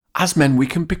As men, we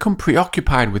can become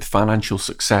preoccupied with financial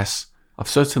success. I've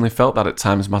certainly felt that at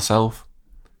times myself.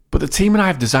 But the team and I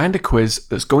have designed a quiz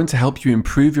that's going to help you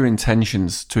improve your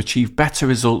intentions to achieve better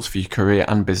results for your career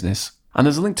and business. And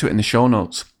there's a link to it in the show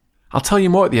notes. I'll tell you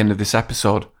more at the end of this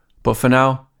episode, but for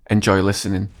now, enjoy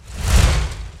listening.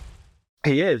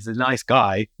 He is a nice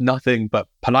guy, nothing but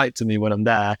polite to me when I'm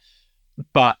there,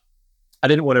 but I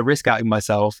didn't want to risk outing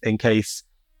myself in case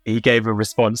he gave a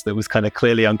response that was kind of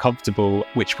clearly uncomfortable,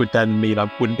 which would then mean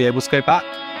I wouldn't be able to go back.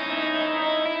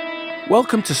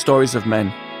 Welcome to Stories of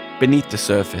Men, Beneath the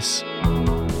Surface.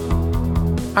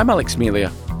 I'm Alex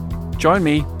Melia. Join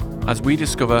me as we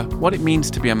discover what it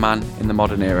means to be a man in the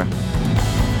modern era.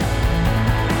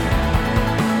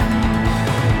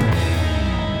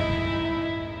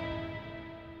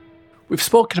 We've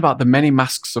spoken about the many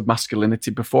masks of masculinity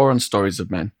before on Stories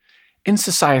of Men. In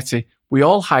society, we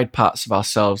all hide parts of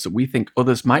ourselves that we think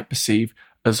others might perceive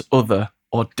as other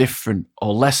or different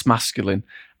or less masculine,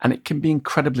 and it can be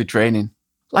incredibly draining.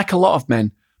 Like a lot of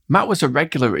men, Matt was a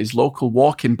regular at his local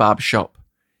walk-in barber shop.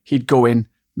 He'd go in,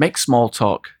 make small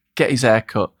talk, get his hair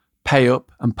cut, pay up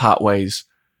and part ways.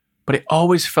 But it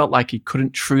always felt like he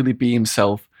couldn't truly be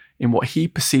himself in what he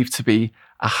perceived to be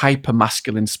a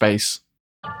hyper-masculine space.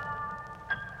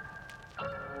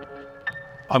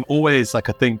 I'm always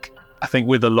I think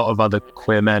with a lot of other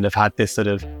queer men, I've had this sort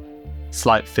of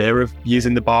slight fear of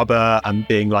using the barber and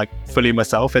being fully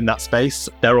myself in that space.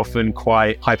 They're often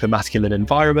quite hyper-masculine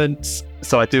environments.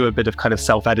 So I do a bit of kind of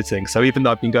self-editing. So even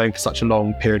though I've been going for such a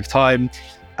long period of time,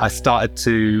 I started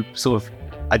to sort of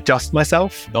adjust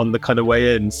myself on the kind of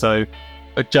way in. So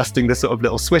adjusting the sort of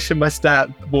little swish in my step,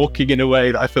 walking in a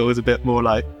way that I feel is a bit more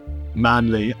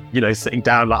manly, sitting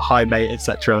down hi mate,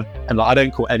 etc. And I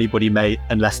don't call anybody mate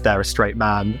unless they're a straight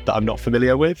man that I'm not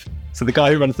familiar with. So the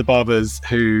guy who runs the barbers,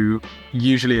 who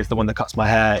usually is the one that cuts my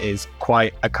hair, is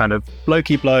quite a kind of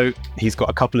blokey bloke. He's got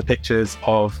a couple of pictures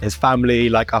of his family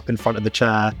up in front of the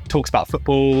chair, talks about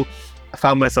football. I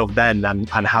found myself then and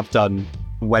have done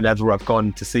whenever I've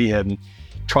gone to see him,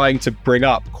 trying to bring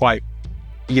up quite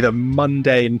either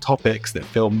mundane topics that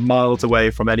feel miles away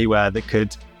from anywhere that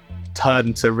could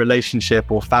turn to relationship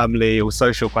or family or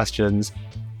social questions.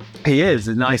 He is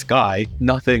a nice guy,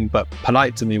 nothing but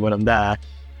polite to me when I'm there,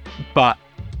 but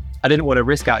I didn't want to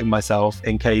risk outing myself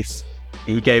in case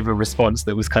he gave a response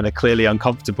that was kind of clearly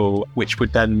uncomfortable, which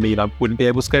would then mean I wouldn't be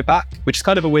able to go back, which is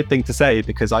kind of a weird thing to say,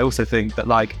 because I also think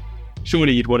that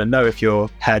surely you'd want to know if your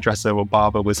hairdresser or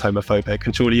barber was homophobic,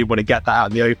 and surely you'd want to get that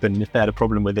out in the open. If they had a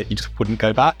problem with it, you just wouldn't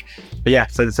go back. But yeah,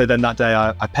 so then that day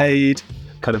I paid,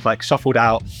 kind of shuffled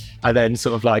out, and then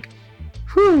sort of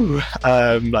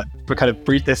kind of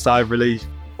breathed this sigh of relief,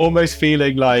 almost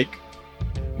feeling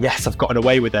yes, I've gotten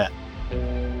away with it.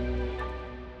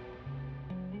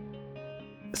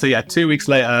 So yeah, 2 weeks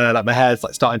later, my hair's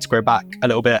starting to grow back a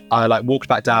little bit. I walked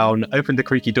back down, opened the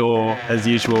creaky door as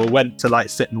usual, went to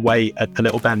sit and wait at the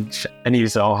little bench, and he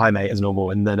said, "Oh, hi mate," as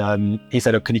normal. And then he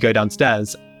said, "Oh, can you go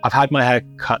downstairs?" I've had my hair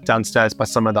cut downstairs by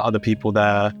some of the other people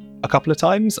there a couple of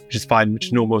times, which is fine, which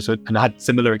is normal. So, and I had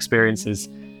similar experiences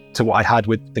to what I had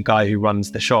with the guy who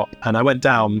runs the shop. And I went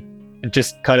down and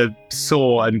just kind of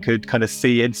saw and could kind of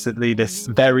see instantly this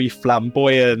very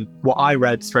flamboyant, what I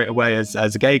read straight away as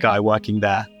a gay guy working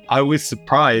there. I was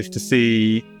surprised to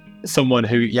see someone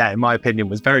who, in my opinion,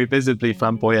 was very visibly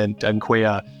flamboyant and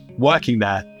queer working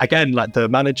there. Again, the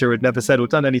manager had never said or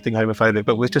done anything homophobic,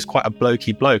 but was just quite a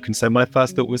blokey bloke. And so my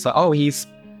first thought was oh, he's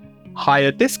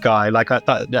hired this guy.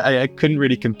 I couldn't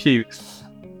really compute.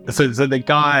 So the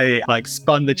guy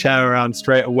spun the chair around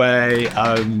straight away,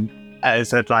 and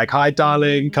said "Hi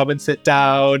darling, come and sit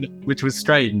down," which was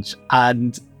strange.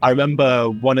 And I remember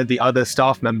one of the other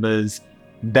staff members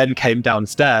then came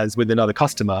downstairs with another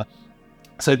customer.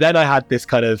 So then I had this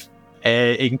kind of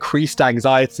increased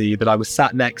anxiety that I was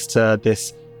sat next to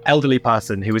this elderly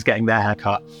person who was getting their hair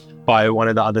cut by one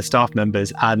of the other staff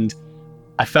members, and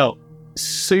I felt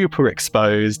super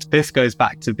exposed. This goes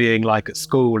back to being at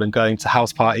school and going to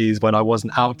house parties when I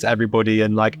wasn't out to everybody,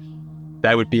 and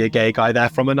there would be a gay guy there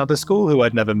from another school who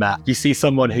I'd never met. You see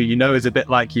someone who is a bit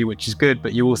like you, which is good,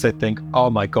 but you also think, oh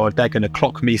my God, they're going to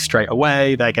clock me straight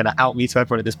away. They're going to out me to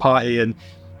everyone at this party. And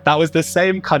that was the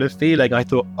same kind of feeling. I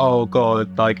thought, oh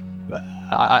God,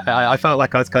 I felt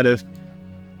like I was kind of,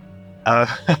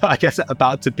 I guess,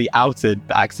 about to be outed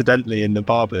accidentally in the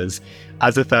barbers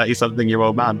as a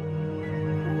 30-something-year-old man.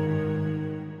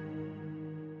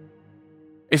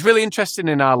 It's really interesting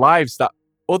in our lives that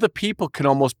other people can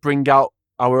almost bring out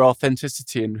our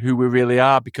authenticity and who we really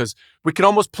are, because we can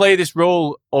almost play this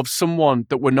role of someone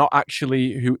that we're not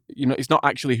actually, who, it's not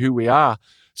actually who we are.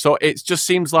 So it just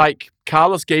seems like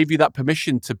Carlos gave you that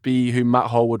permission to be who Matt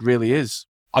Horwood really is.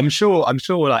 I'm sure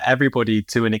like everybody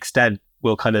to an extent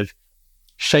will kind of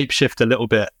shapeshift a little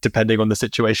bit depending on the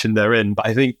situation they're in. But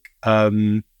I think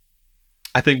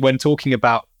when talking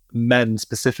about men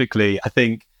specifically, I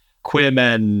think queer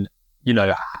men, you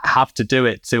know, have to do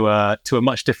it to a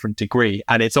much different degree.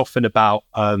 And it's often about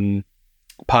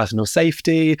personal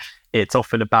safety. It's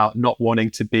often about not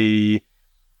wanting to be,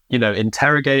 you know,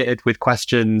 interrogated with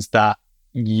questions that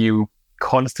you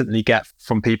constantly get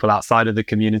from people outside of the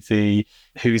community.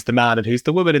 Who's the man and who's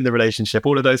the woman in the relationship?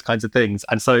 All of those kinds of things.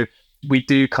 And so we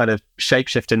do kind of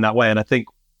shapeshift in that way. And I think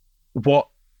what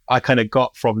I kind of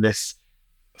got from this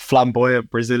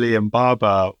flamboyant Brazilian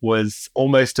barber was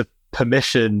almost a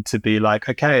permission to be like,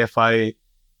 okay, if I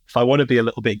want to be a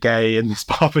little bit gay in this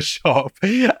barber shop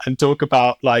and talk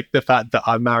about like the fact that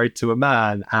I'm married to a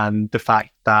man and the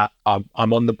fact that I'm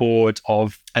on the board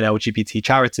of an LGBT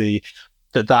charity,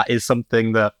 that is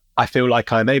something that I feel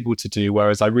like I'm able to do,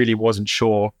 whereas I really wasn't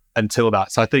sure until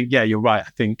that. So I think, yeah, you're right. I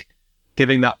think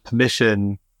giving that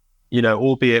permission, you know,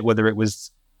 albeit whether it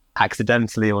was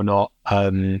accidentally or not,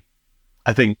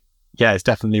 I think, yeah, it's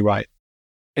definitely right.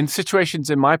 In situations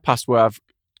in my past where I've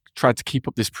tried to keep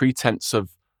up this pretense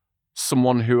of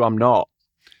someone who I'm not,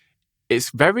 it's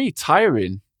very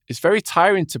tiring. It's very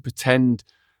tiring to pretend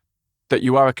that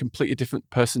you are a completely different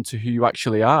person to who you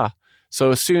actually are.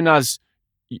 So as soon as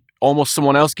almost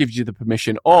someone else gives you the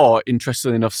permission, or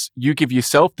interestingly enough, you give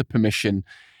yourself the permission,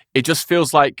 it just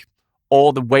feels like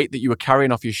all the weight that you were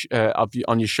carrying off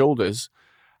on your shoulders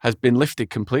has been lifted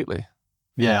completely.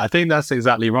 Yeah, I think that's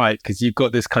exactly right, because you've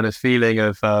got this kind of feeling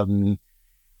of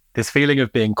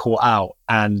being caught out,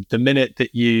 and the minute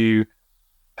that you,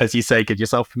 as you say, give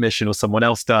yourself permission or someone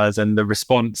else does, and the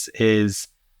response is,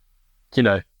 you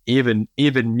know, even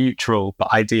neutral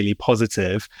but ideally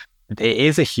positive, it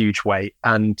is a huge weight.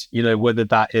 And, you know, whether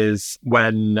that is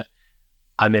when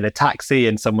I'm in a taxi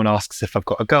and someone asks if I've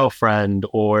got a girlfriend,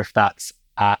 or if that's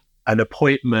at an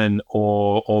appointment,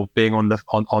 or being on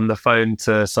the phone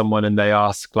to someone and they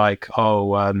ask like,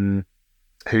 oh,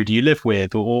 who do you live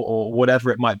with, or whatever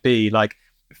it might be, like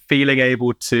feeling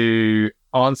able to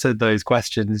answer those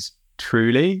questions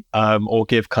truly, or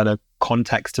give kind of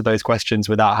context to those questions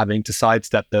without having to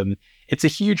sidestep them. It's a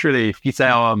huge relief. You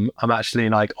say, oh, I'm actually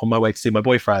like on my way to see my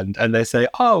boyfriend, and they say,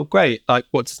 oh, great, like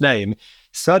what's his name?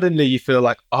 Suddenly you feel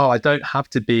like, oh, I don't have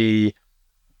to be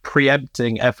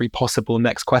preempting every possible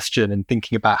next question and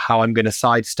thinking about how I'm going to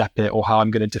sidestep it, or how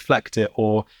I'm going to deflect it,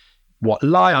 or what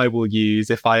lie I will use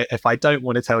if I don't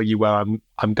want to tell you where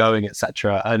I'm going,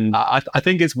 etc. And I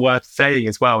think it's worth saying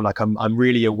as well, like I'm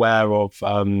really aware of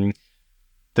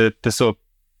the sort of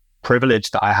privilege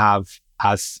that I have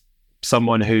as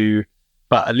someone who,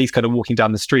 but at least kind of walking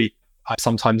down the street, I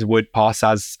sometimes would pass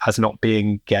as not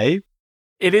being gay.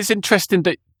 It is interesting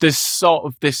that there's sort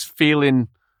of this feeling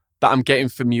that I'm getting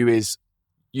from you is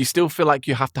you still feel like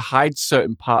you have to hide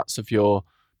certain parts of your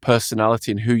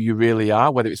personality and who you really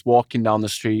are, whether it's walking down the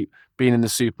street, being in the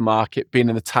supermarket, being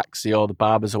in the taxi or the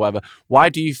barbers or whatever. Why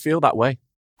do you feel that way?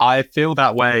 I feel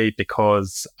that way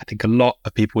because I think a lot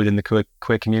of people within the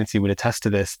queer community would attest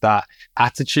to this, that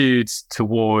attitudes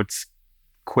towards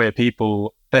queer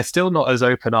people, they're still not as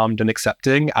open-armed and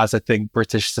accepting as I think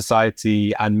British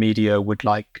society and media would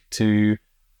like to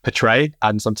portray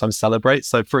and sometimes celebrate.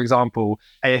 So for example,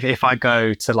 if I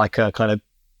go to like a kind of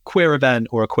queer event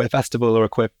or a queer festival or a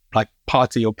queer like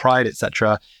party or pride,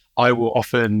 etc., I will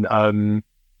often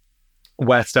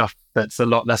wear stuff that's a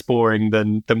lot less boring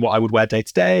than what I would wear day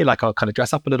to day. Like I'll kind of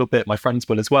dress up a little bit, my friends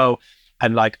will as well.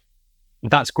 And like,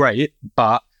 that's great,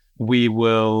 but we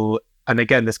will, and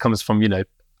again, this comes from, you know,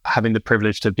 having the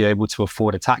privilege to be able to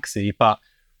afford a taxi, but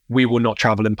we will not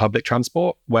travel in public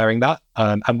transport wearing that.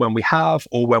 And when we have,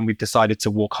 or when we've decided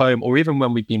to walk home, or even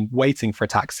when we've been waiting for a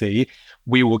taxi,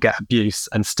 we will get abuse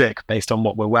and stick based on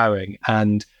what we're wearing.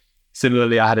 And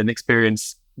similarly, I had an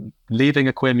experience leaving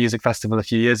a queer music festival a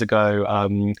few years ago.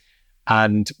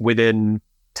 And within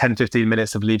 10, 15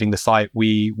 minutes of leaving the site,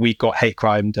 we got hate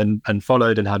crimed and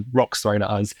followed and had rocks thrown at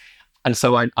us. And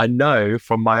so I know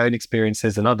from my own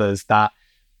experiences and others that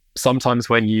sometimes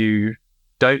when you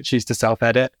don't choose to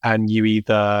self-edit and you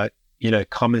either, you know,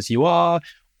 come as you are,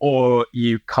 or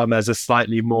you come as a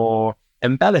slightly more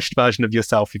embellished version of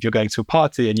yourself if you're going to a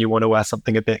party and you want to wear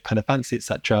something a bit kind of fancy,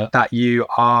 etc., that you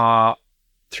are,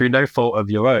 through no fault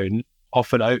of your own,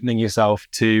 often opening yourself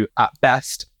to, at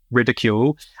best,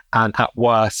 ridicule, and at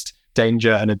worst,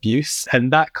 danger and abuse.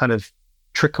 And that kind of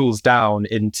trickles down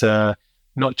into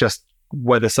not just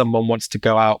whether someone wants to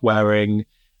go out wearing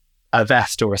a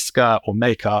vest or a skirt or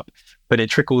makeup, but it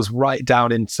trickles right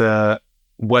down into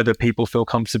whether people feel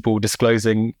comfortable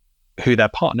disclosing who their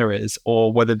partner is,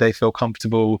 or whether they feel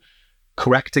comfortable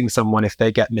correcting someone if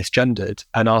they get misgendered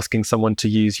and asking someone to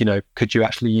use, could you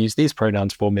actually use these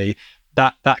pronouns for me?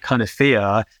 That kind of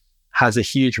fear has a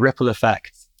huge ripple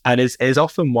effect, and is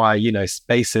often why,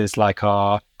 spaces like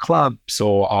our clubs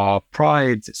or our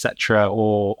prides, etc.,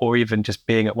 or even just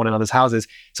being at one another's houses,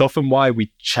 it's often why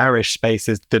we cherish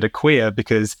spaces that are queer,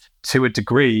 because to a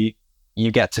degree,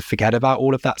 you get to forget about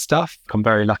all of that stuff. I'm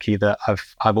very lucky that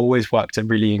I've always worked at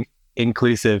really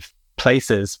inclusive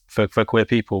places for queer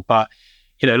people, but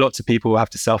lots of people have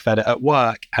to self-edit at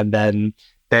work, and then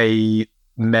they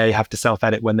may have to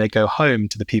self-edit when they go home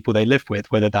to the people they live with,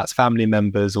 whether that's family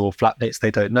members or flatmates they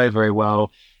don't know very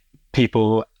well.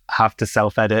 People have to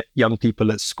self-edit young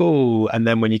people at school, and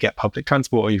then when you get public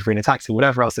transport or you're in a taxi,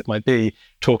 whatever else it might be,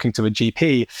 talking to a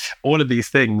GP, all of these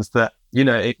things that,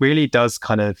 it really does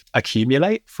kind of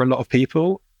accumulate for a lot of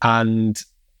people, and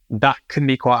that can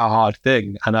be quite a hard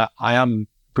thing. And I am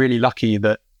really lucky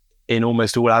that in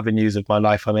almost all avenues of my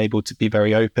life, I'm able to be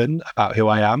very open about who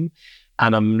I am.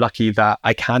 And I'm lucky that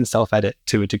I can self-edit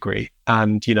to a degree.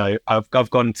 And, I've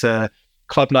gone to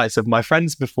club nights of my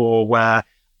friends before where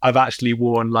I've actually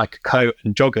worn like a coat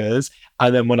and joggers.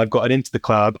 And then when I've gotten into the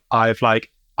club, I've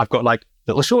got like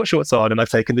little shorts on, and I've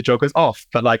taken the joggers off,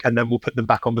 and then we'll put them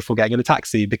back on before getting in a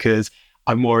taxi, because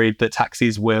I'm worried that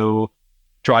taxis will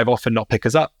drive off and not pick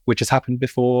us up, which has happened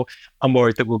before. I'm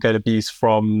worried that we'll get abuse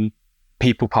from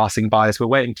people passing by as we're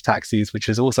waiting for taxis, which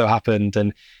has also happened.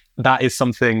 And that is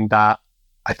something that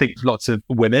I think lots of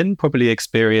women probably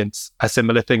experience a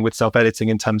similar thing with self-editing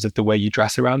in terms of the way you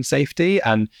dress around safety.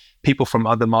 And people from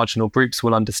other marginal groups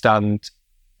will understand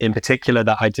in particular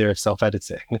that idea of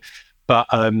self-editing. But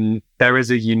there is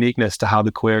a uniqueness to how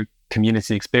the queer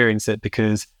community experience it,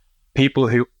 because people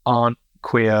who aren't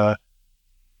queer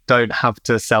don't have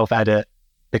to self-edit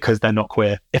because they're not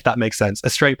queer, if that makes sense. A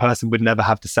straight person would never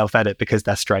have to self-edit because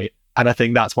they're straight. And I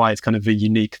think that's why it's kind of a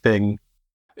unique thing.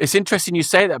 It's interesting you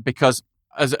say that, because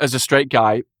as a straight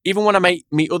guy, even when I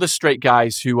meet other straight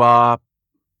guys who are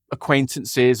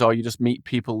acquaintances, or you just meet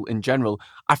people in general,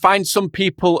 I find some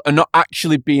people are not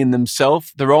actually being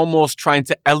themselves. They're almost trying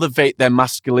to elevate their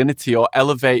masculinity, or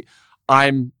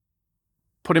I'm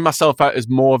putting myself out as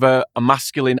more of a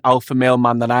masculine alpha male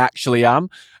man than I actually am.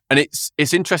 And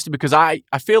it's interesting because I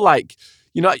feel like,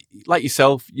 like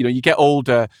yourself, you get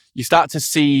older, you start to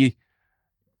see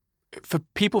for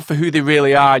people for who they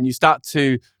really are, and you start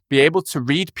to be able to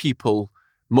read people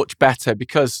much better,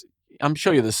 because I'm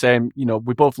sure you're the same.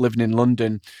 We're both living in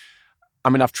London. I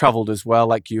mean, I've traveled as well,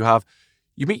 like you have.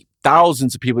 You meet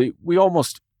thousands of people. We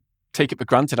almost take it for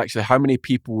granted, actually, how many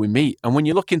people we meet. And when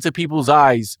you look into people's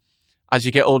eyes as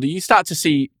you get older, you start to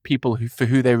see people for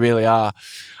who they really are.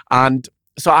 And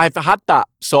so I've had that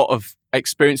sort of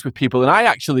experience with people. And I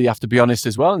actually have to be honest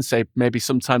as well and say maybe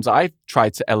sometimes I've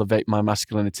tried to elevate my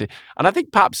masculinity. And I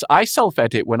think perhaps I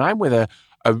self-edit when I'm with an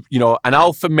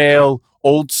alpha male,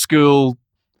 old school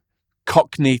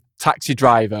Cockney taxi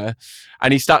driver,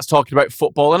 and he starts talking about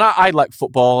football, and I like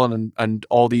football and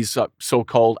all these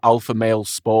so-called alpha male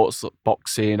sports, like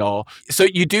boxing, so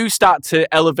you do start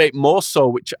to elevate more so,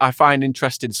 which I find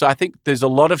interesting. So I think there's a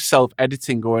lot of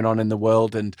self-editing going on in the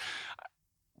world, and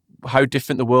how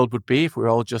different the world would be if we're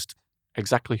all just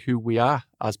exactly who we are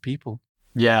as people.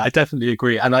 Yeah, I definitely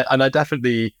agree, and I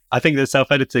think that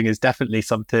self-editing is definitely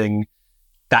something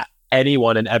that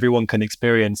anyone and everyone can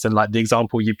experience. And like the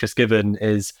example you've just given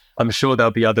is, I'm sure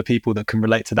there'll be other people that can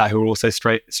relate to that who are also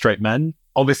straight men.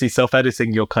 Obviously,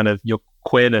 self-editing, your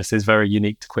queerness is very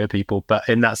unique to queer people. But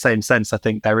in that same sense, I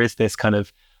think there is this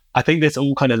I think this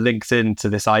all kind of links into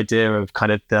this idea of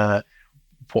kind of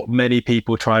what many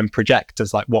people try and project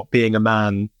as like what being a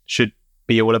man should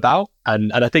be all about.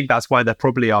 And I think that's why there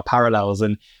probably are parallels.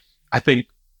 And I think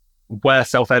where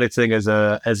self-editing as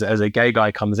a gay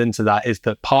guy comes into that is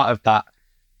that part of that,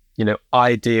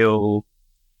 ideal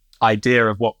idea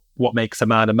of what makes a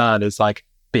man is like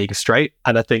being straight.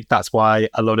 And I think that's why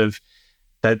a lot of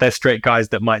there's straight guys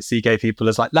that might see gay people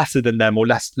as like lesser than them or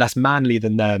less manly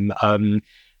than them,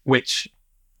 which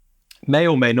may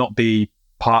or may not be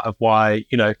part of why,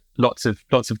 lots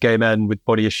of gay men with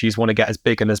body issues want to get as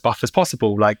big and as buff as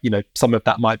possible. Like, some of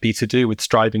that might be to do with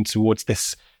striving towards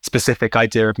this specific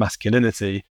idea of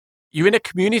masculinity. You're in a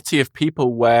community of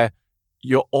people where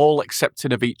you're all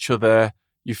accepting of each other.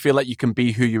 You feel like you can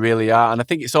be who you really are. And I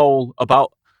think it's all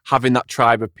about having that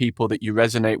tribe of people that you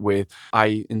resonate with.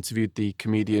 I interviewed the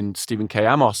comedian Stephen K.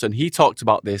 Amos, and he talked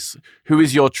about this. Who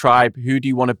is your tribe? Who do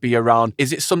you want to be around?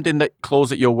 Is it something that clothes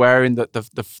that you're wearing, that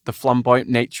the flamboyant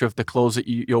nature of the clothes that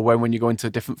you're wearing when you go into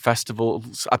different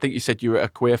festivals? I think you said you were at a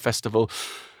queer festival.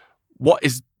 What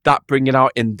is that bringing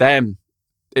out in them?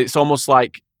 It's almost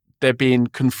like they're being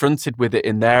confronted with it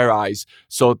in their eyes.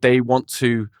 So they want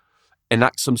to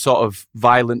enact some sort of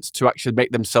violence to actually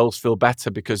make themselves feel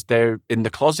better because they're in the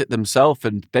closet themselves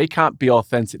and they can't be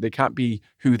authentic. They can't be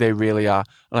who they really are.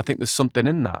 And I think there's something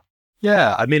in that.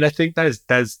 Yeah. I mean, I think there's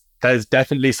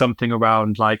definitely something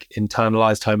around like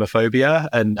internalized homophobia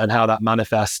and how that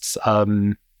manifests,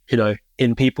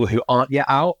 in people who aren't yet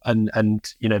out and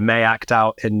may act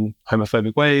out in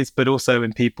homophobic ways, but also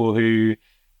in people who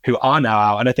are now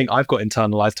out. And I think I've got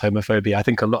internalized homophobia. I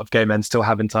think a lot of gay men still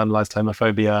have internalized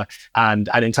homophobia and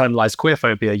internalized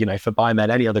queerphobia, for bi men,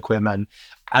 any other queer men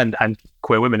and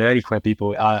queer women, any queer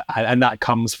people. And that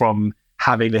comes from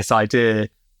having this idea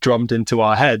drummed into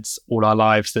our heads all our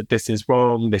lives that this is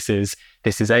wrong, this is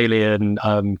alien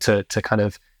to kind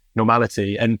of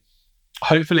normality. And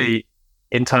hopefully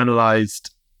internalized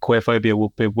queerphobia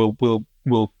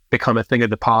will become a thing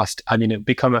of the past. I mean, it'll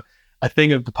become a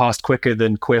thing of the past quicker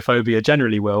than queerphobia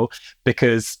generally will,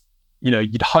 because,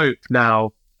 you'd hope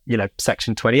now,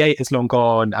 Section 28 is long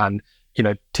gone and,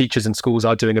 teachers and schools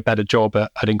are doing a better job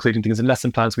at including things in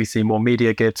lesson plans. We see more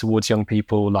media geared towards young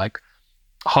people like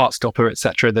Heartstopper,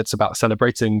 etc., that's about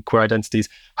celebrating queer identities.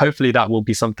 Hopefully that will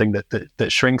be something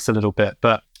that shrinks a little bit.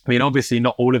 But I mean, obviously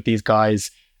not all of these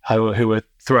guys who are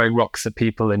throwing rocks at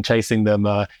people and chasing them,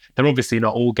 they're obviously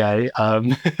not all gay,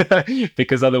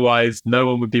 because otherwise no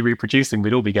one would be reproducing,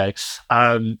 we'd all be gay.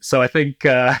 So I think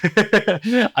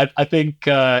I think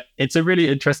it's a really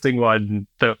interesting one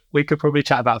that we could probably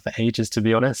chat about for ages, to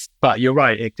be honest. But you're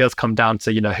right, it does come down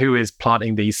to, who is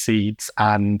planting these seeds,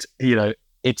 and,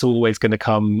 it's always going to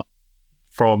come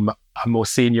from a more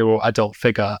senior or adult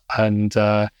figure. And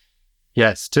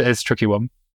it's a tricky one.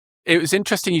 It was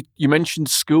interesting you mentioned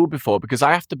school before, because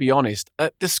I have to be honest,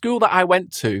 at the school that I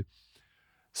went to,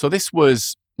 so this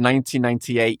was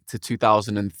 1998 to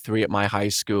 2003 at my high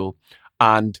school,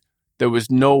 and there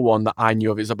was no one that I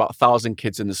knew of. It was about 1,000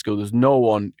 kids in the school. There's no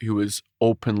one who was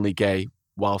openly gay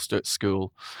whilst at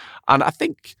school. And I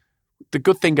think the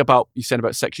good thing about, you said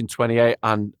about Section 28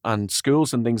 and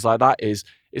schools and things like that is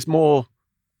it's more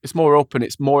open,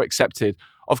 it's more accepted.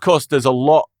 Of course, there's a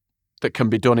lot that can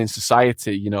be done in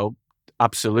society,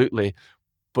 absolutely.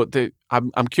 But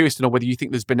I'm curious to know whether you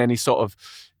think there's been any sort of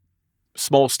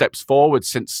small steps forward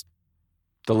since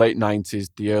the late 90s,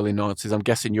 the early 90s. I'm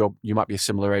guessing you might be a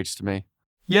similar age to me.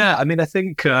 Yeah, I mean, I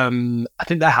think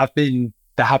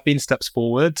there have been steps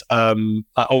forward.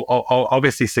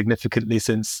 Obviously, significantly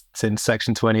since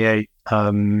Section 28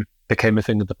 became a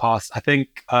thing of the past. I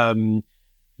think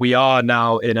we are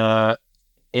now in a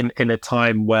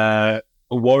time where,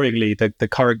 worryingly, the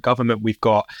current government we've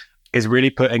got is really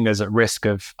putting us at risk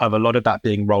of a lot of that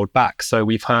being rolled back. So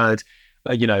we've heard,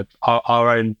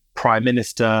 our own Prime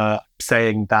Minister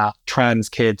saying that trans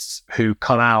kids who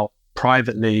come out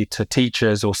privately to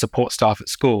teachers or support staff at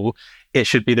school, it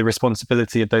should be the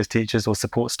responsibility of those teachers or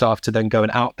support staff to then go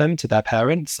and out them to their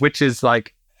parents, which is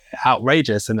like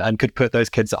outrageous and could put those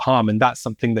kids at harm. And that's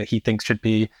something that he thinks should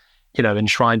be,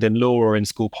 enshrined in law or in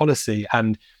school policy.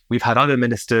 And we've had other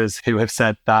ministers who have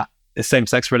said that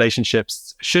same-sex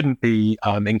relationships shouldn't be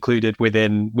included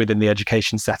within the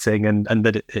education setting, and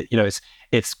that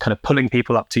it's kind of pulling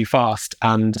people up too fast.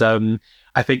 And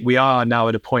I think we are now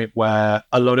at a point where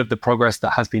a lot of the progress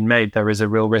that has been made, there is a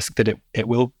real risk that it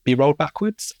will be rolled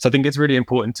backwards. So I think it's really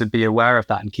important to be aware of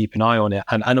that and keep an eye on it,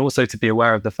 and also to be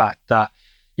aware of the fact that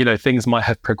things might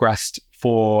have progressed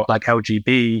for like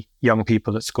LGB young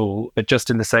people at school, but just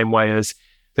in the same way as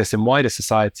this in wider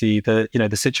society, the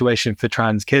situation for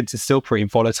trans kids is still pretty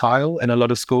volatile in a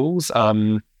lot of schools,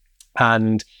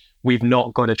 and we've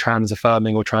not got a trans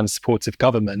affirming or trans supportive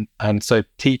government. And so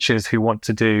teachers who want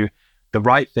to do the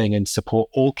right thing and support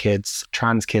all kids,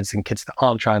 trans kids and kids that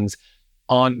aren't trans,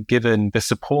 aren't given the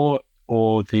support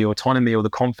or the autonomy or the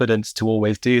confidence to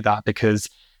always do that, because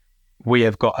we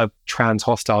have got a trans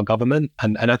hostile government.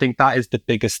 And I think that is the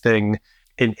biggest thing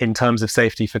in terms of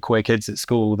safety for queer kids at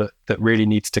school that really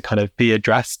needs to kind of be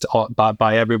addressed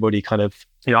by everybody. Kind of,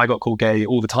 I got called gay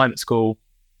all the time at school,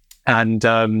 and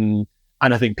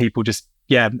I think people just,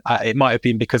 it might have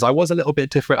been because I was a little bit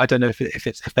different. I don't know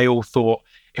if they all thought,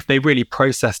 if they really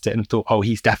processed it and thought, oh,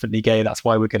 he's definitely gay, that's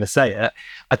why we're going to say it.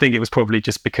 I think it was probably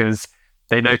just because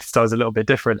they noticed I was a little bit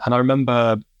different. And I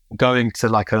remember going to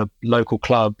like a local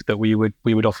club that we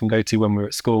would often go to when we were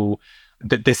at school,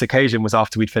 this occasion was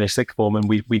after we'd finished sixth form, and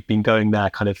we'd been going there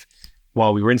kind of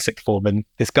while we were in sixth form. And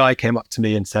this guy came up to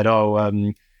me and said,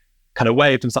 kind of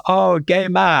waved and was like, "Oh, gay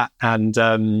Matt." And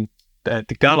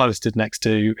the girl I was stood next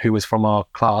to, who was from our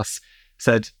class,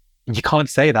 said, "You can't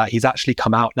say that. He's actually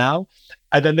come out now."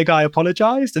 And then the guy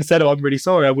apologized and said, "Oh, I'm really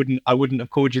sorry. I wouldn't have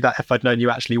called you that if I'd known you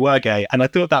actually were gay." And I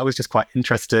thought that was just quite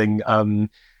interesting, and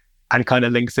kind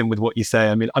of links in with what you say.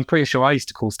 I mean, I'm pretty sure I used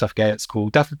to call stuff gay at school.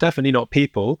 Definitely not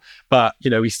people, but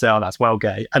we say, "Oh, that's well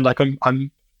gay." And like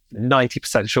I'm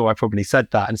 90% sure I probably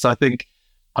said that. And so I think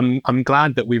I'm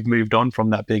glad that we've moved on from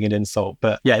that being an insult.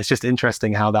 But yeah, it's just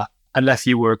interesting how that, unless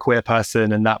you were a queer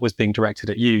person and that was being directed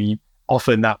at you,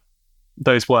 often that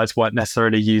those words weren't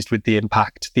necessarily used with the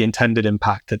intended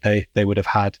impact that they would have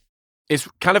had. It's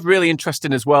kind of really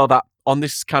interesting as well that on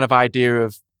this kind of idea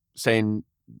of saying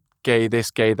gay this,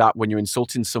 gay that when you're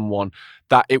insulting someone,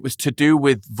 that it was to do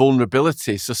with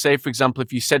vulnerability. So say, for example,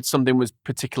 if you said something was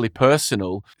particularly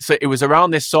personal, so it was around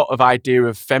this sort of idea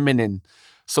of feminine,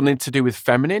 something to do with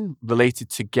feminine related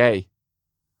to gay,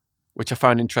 which I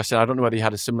found interesting. I don't know whether you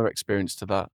had a similar experience to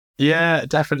that. Yeah,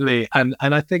 definitely. And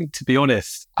I think, to be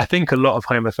honest, I think a lot of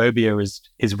homophobia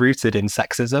is rooted in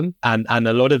sexism. And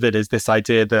a lot of it is this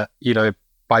idea that,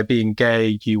 by being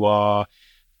gay, you are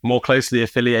more closely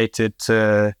affiliated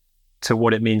to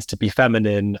what it means to be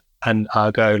feminine, and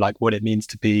ergo like what it means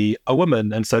to be a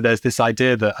woman. And so there's this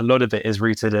idea that a lot of it is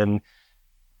rooted in,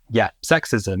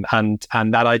 sexism.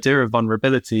 And that idea of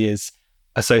vulnerability is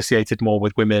associated more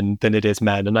with women than it is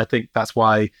men. And I think that's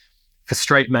why, for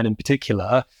straight men in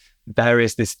particular, there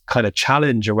is this kind of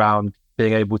challenge around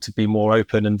being able to be more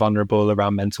open and vulnerable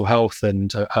around mental health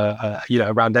and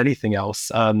around anything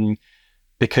else,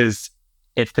 because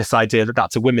it's this idea that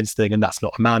that's a women's thing and that's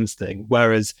not a man's thing.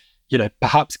 Whereas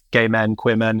perhaps gay men,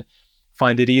 queer men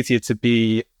find it easier to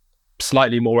be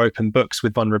slightly more open books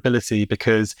with vulnerability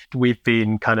because we've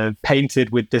been kind of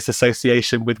painted with this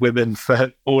association with women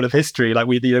for all of history. Like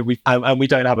we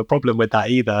don't have a problem with that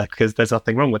either, because there's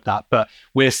nothing wrong with that. But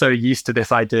we're so used to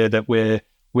this idea that we're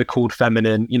called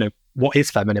feminine. What is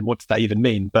feminine? What does that even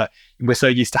mean? But we're so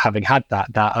used to having had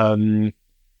that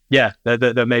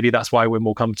maybe that's why we're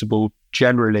more comfortable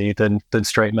generally than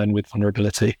straight men with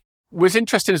vulnerability. It was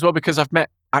interesting as well because I've met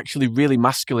actually really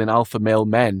masculine alpha male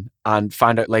men and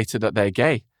find out later that they're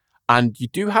gay. And you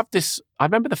do have this, I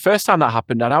remember the first time that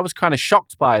happened and I was kind of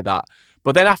shocked by that.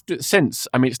 But then since,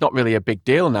 it's not really a big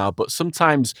deal now, but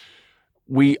sometimes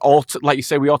like you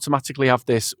say, we automatically have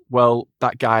this, well,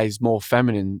 that guy's more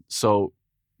feminine, so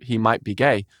he might be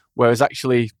gay. Whereas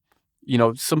actually,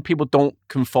 some people don't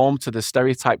conform to the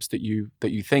stereotypes that you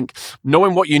think.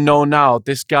 Knowing what you know now,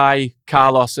 this guy,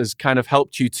 Carlos, has kind of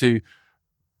helped you to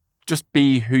just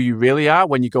be who you really are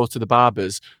when you go to the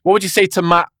barbers. What would you say to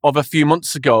Matt of a few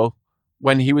months ago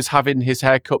when he was having his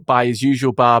hair cut by his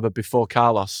usual barber before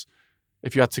Carlos,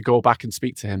 if you had to go back and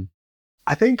speak to him?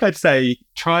 I think I'd say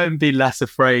try and be less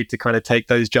afraid to kind of take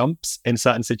those jumps in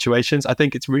certain situations. I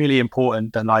think it's really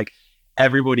important that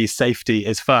everybody's safety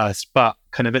is first, but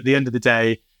kind of at the end of the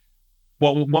day,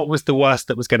 what was the worst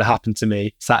that was going to happen to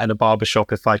me sat in a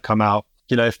barbershop if I'd come out?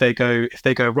 If they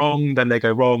go wrong, then they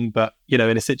go wrong. But, in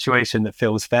a situation that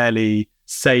feels fairly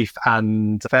safe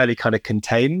and fairly kind of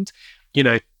contained,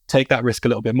 take that risk a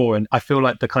little bit more. And I feel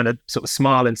like the kind of sort of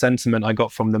smile and sentiment I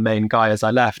got from the main guy as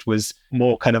I left was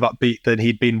more kind of upbeat than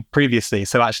he'd been previously.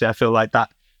 So actually, I feel like that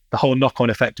the whole knock-on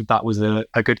effect of that was a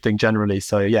good thing generally.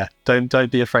 So yeah, don't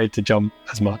be afraid to jump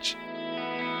as much.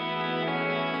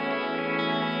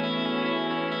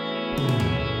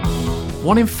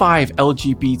 One in 5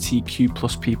 LGBTQ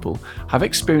plus people have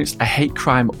experienced a hate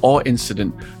crime or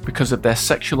incident because of their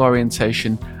sexual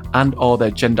orientation and or their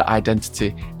gender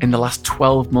identity in the last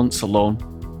 12 months alone.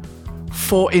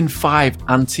 4 in 5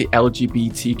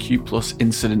 anti-LGBTQ plus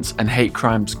incidents and hate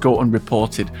crimes go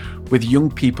unreported, with young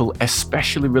people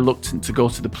especially reluctant to go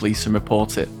to the police and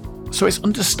report it. So it's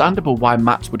understandable why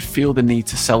Matt would feel the need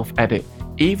to self-edit,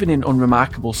 even in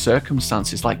unremarkable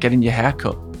circumstances like getting your hair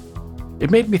cut. It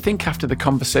made me think after the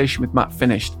conversation with Matt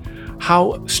finished,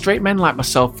 how straight men like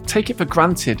myself take it for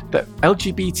granted that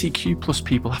LGBTQ plus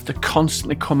people have to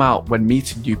constantly come out when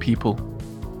meeting new people.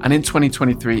 And in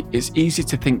 2023, it's easy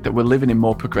to think that we're living in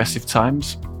more progressive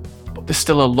times, but there's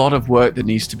still a lot of work that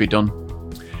needs to be done.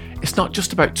 It's not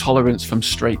just about tolerance from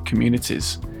straight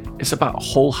communities, it's about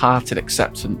wholehearted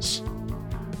acceptance.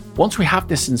 Once we have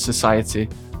this in society,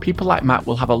 people like Matt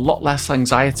will have a lot less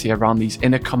anxiety around these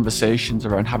inner conversations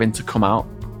around having to come out.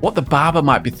 What the barber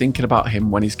might be thinking about him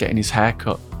when he's getting his hair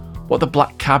cut, what the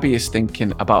black cabbie is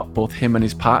thinking about both him and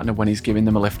his partner when he's giving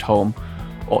them a lift home,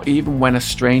 or even when a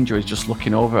stranger is just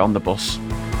looking over on the bus.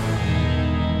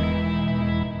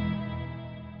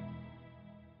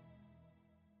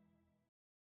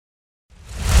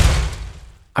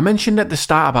 I mentioned at the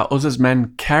start about us as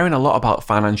men caring a lot about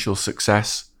financial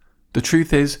success. The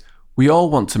truth is, we all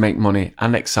want to make money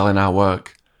and excel in our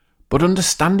work. But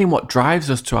understanding what drives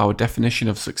us to our definition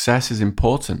of success is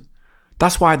important.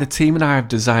 That's why the team and I have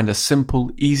designed a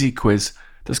simple, easy quiz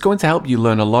that's going to help you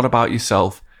learn a lot about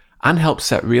yourself and help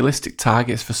set realistic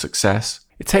targets for success.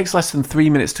 It takes less than 3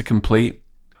 minutes to complete.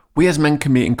 We as men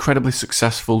can be incredibly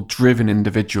successful, driven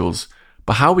individuals,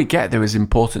 but how we get there is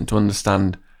important to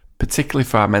understand, particularly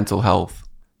for our mental health.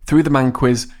 Through the Man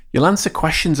Quiz, you'll answer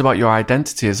questions about your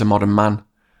identity as a modern man.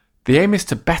 The aim is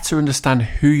to better understand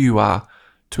who you are,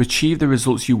 to achieve the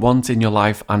results you want in your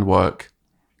life and work.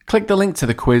 Click the link to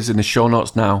the quiz in the show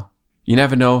notes now. You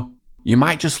never know, you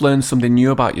might just learn something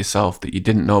new about yourself that you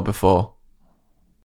didn't know before.